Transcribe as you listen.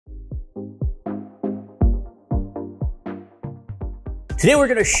Today we're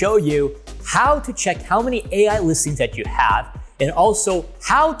going to show you how to check how many AI listings that you have and also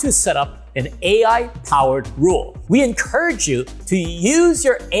how to set up an AI-powered rule. We encourage you to use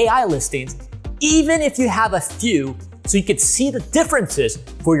your AI listings even if you have a few so you can see the differences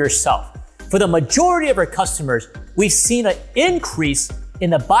for yourself. For the majority of our customers, we've seen an increase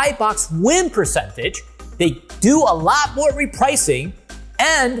in the buy box win percentage. They do a lot more repricing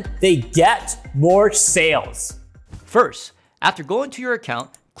and they get more sales. First, after going to your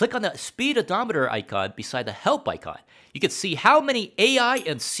account, click on the speed odometer icon beside the help icon. You can see how many AI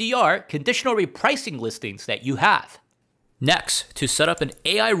and CR conditional repricing listings that you have. Next, to set up an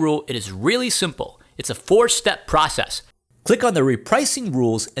AI rule, it is really simple. It's a 4-step process. Click on the repricing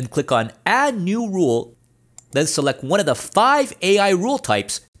rules and click on add new rule. Then select one of the 5 AI rule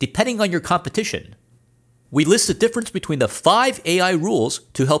types depending on your competition. We list the difference between the 5 AI rules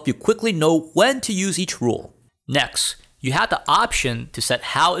to help you quickly know when to use each rule. Next, you have the option to set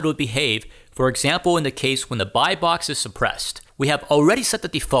how it will behave. For example, in the case when the buy box is suppressed. We have already set the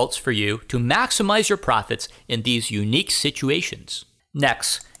defaults for you to maximize your profits in these unique situations.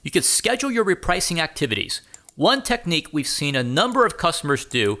 Next, you can schedule your repricing activities. One technique we've seen a number of customers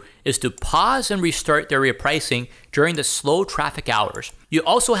do is to pause and restart their repricing during the slow traffic hours. You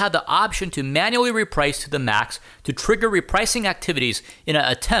also have the option to manually reprice to the max to trigger repricing activities in an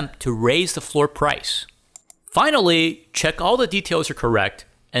attempt to raise the floor price. Finally, check all the details are correct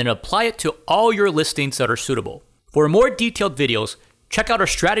and apply it to all your listings that are suitable. For more detailed videos, check out our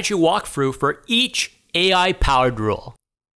strategy walkthrough for each AI-powered rule.